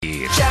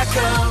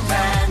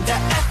Jacaranda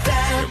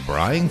FM. You're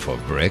Brian for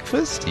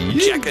breakfast?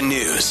 Jacka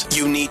News.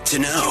 You need to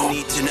know.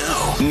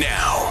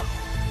 Now.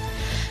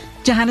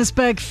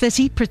 Johannesburg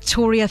 30,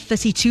 Pretoria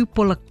 32,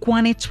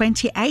 Polokwane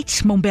 28,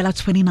 Mbombela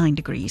 29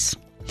 degrees.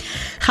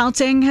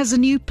 Gauteng has a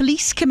new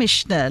police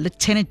commissioner.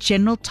 Lieutenant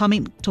General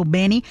Tommy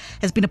Mtobeni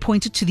has been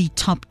appointed to the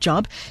top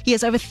job. He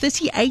has over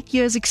 38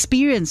 years'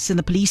 experience in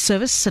the police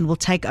service and will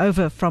take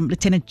over from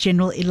Lieutenant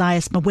General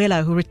Elias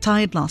Mawela, who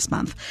retired last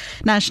month.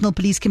 National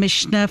Police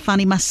Commissioner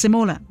Fani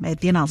Masimola made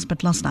the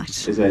announcement last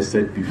night. As I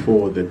said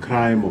before, the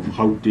crime of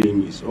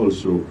Gauteng is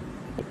also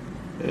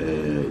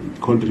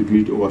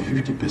contribute over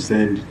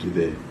 50% to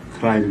the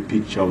crime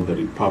picture of the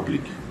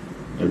Republic.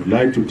 I would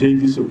like to take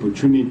this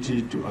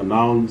opportunity to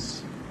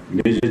announce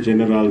Major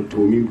General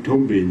Tommy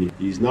Mtobeni.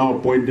 He is now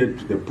appointed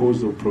to the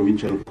post of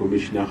Provincial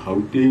Commissioner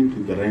Gauteng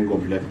to the rank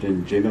of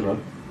Lieutenant General.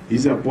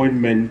 His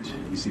appointment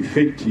is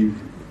effective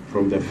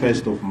from the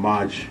 1st of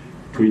March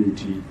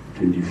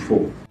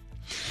 2024.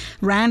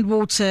 Rand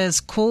Water has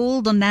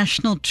called on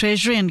National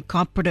Treasury and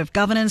Cooperative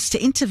Governance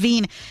to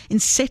intervene in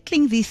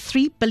settling the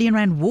 3 billion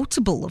rand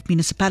water bill of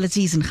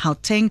municipalities in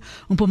Gauteng,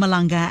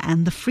 Mpumalanga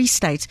and the Free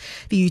State.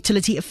 The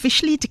utility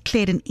officially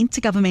declared an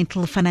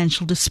intergovernmental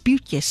financial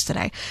dispute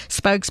yesterday.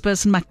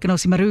 Spokesperson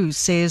Makanosi Maru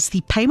says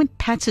the payment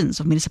patterns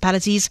of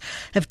municipalities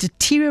have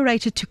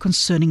deteriorated to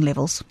concerning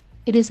levels.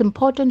 It is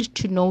important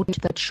to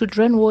note that should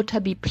rainwater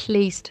be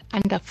placed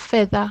under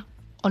further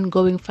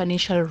ongoing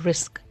financial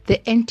risk,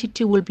 the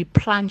entity will be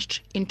plunged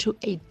into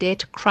a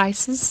debt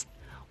crisis,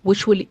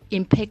 which will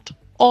impact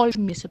all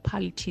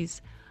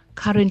municipalities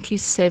currently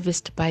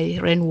serviced by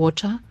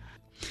rainwater.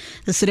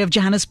 The City of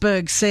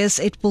Johannesburg says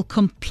it will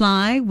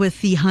comply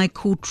with the High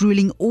Court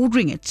ruling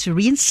ordering it to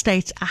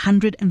reinstate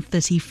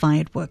 130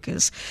 fired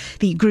workers.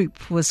 The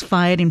group was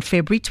fired in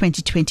February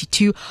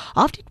 2022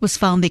 after it was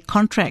found their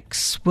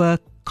contracts were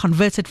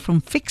converted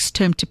from fixed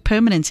term to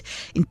permanent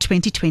in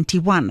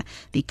 2021.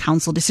 The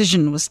council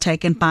decision was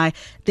taken by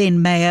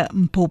then Mayor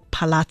Mpho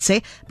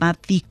Phalatse,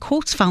 but the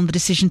courts found the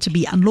decision to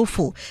be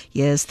unlawful.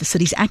 Here's the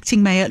city's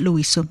acting mayor,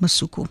 Loyiso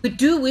Masuku. We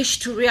do wish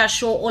to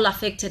reassure all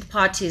affected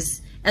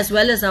parties, as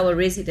well as our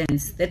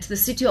residents, that the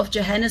City of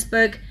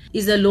Johannesburg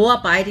is a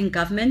law-abiding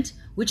government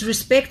which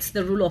respects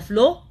the rule of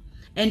law,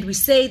 and we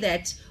say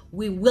that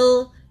we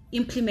will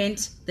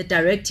implement the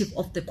directive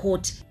of the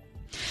court.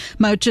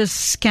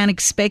 Motorists can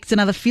expect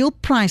another fuel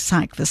price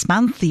hike this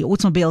month. The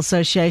Automobile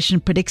Association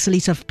predicts a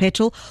litre of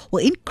petrol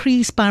will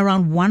increase by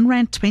around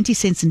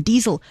R1.20 and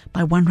diesel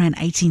by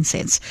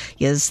R1.18.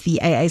 Here's the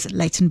AA's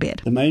Leighton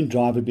Beard. The main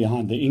driver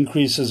behind the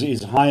increases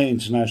is higher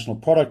international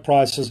product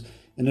prices,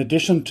 in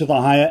addition to the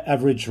higher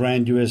average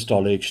Rand-US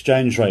dollar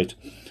exchange rate.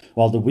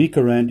 While the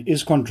weaker Rand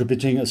is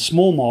contributing a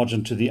small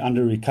margin to the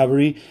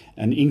under-recovery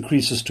and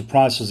increases to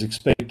prices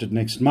expected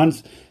next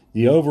month,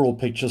 the overall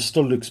picture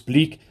still looks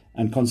bleak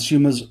and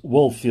consumers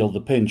will feel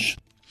the pinch.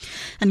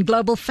 And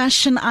global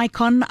fashion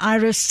icon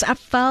Iris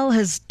Apfel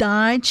has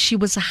died. She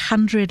was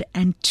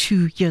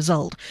 102 years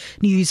old.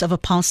 News of her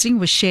passing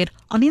was shared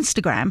on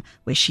Instagram,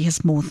 where she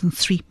has more than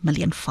 3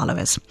 million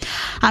followers.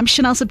 I'm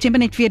Chanel September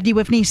net weer die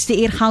hoofnuus.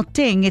 Die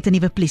Gauteng het 'n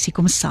nuwe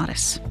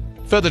polisiekommissaris.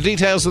 Further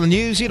details of the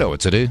news, you know what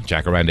to do.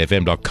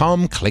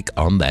 JacarandaFM.com. Click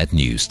on that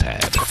news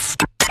tab.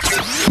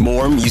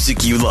 More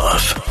music you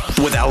love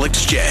with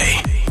Alex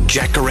J.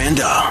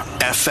 Jacaranda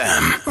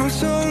FM. I'm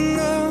so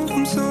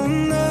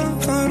in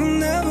love, I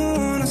don't ever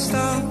wanna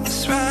stop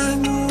this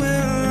ride that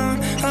we're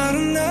on. I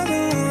don't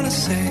ever wanna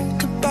say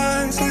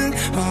goodbyes, and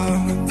all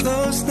of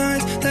those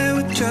nights, they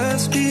would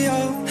just be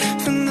all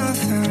for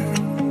nothing.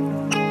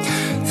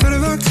 3rd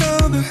of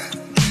October,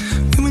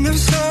 we were never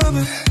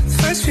sober. The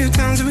first few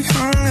times that we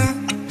hung out,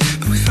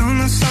 but we found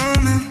our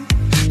soulmate.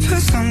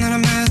 First time that I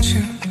met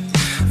you,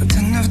 I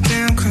didn't have a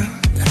damn clue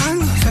that I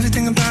love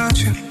everything about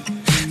you.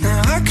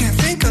 Now I can't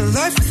think of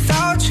life without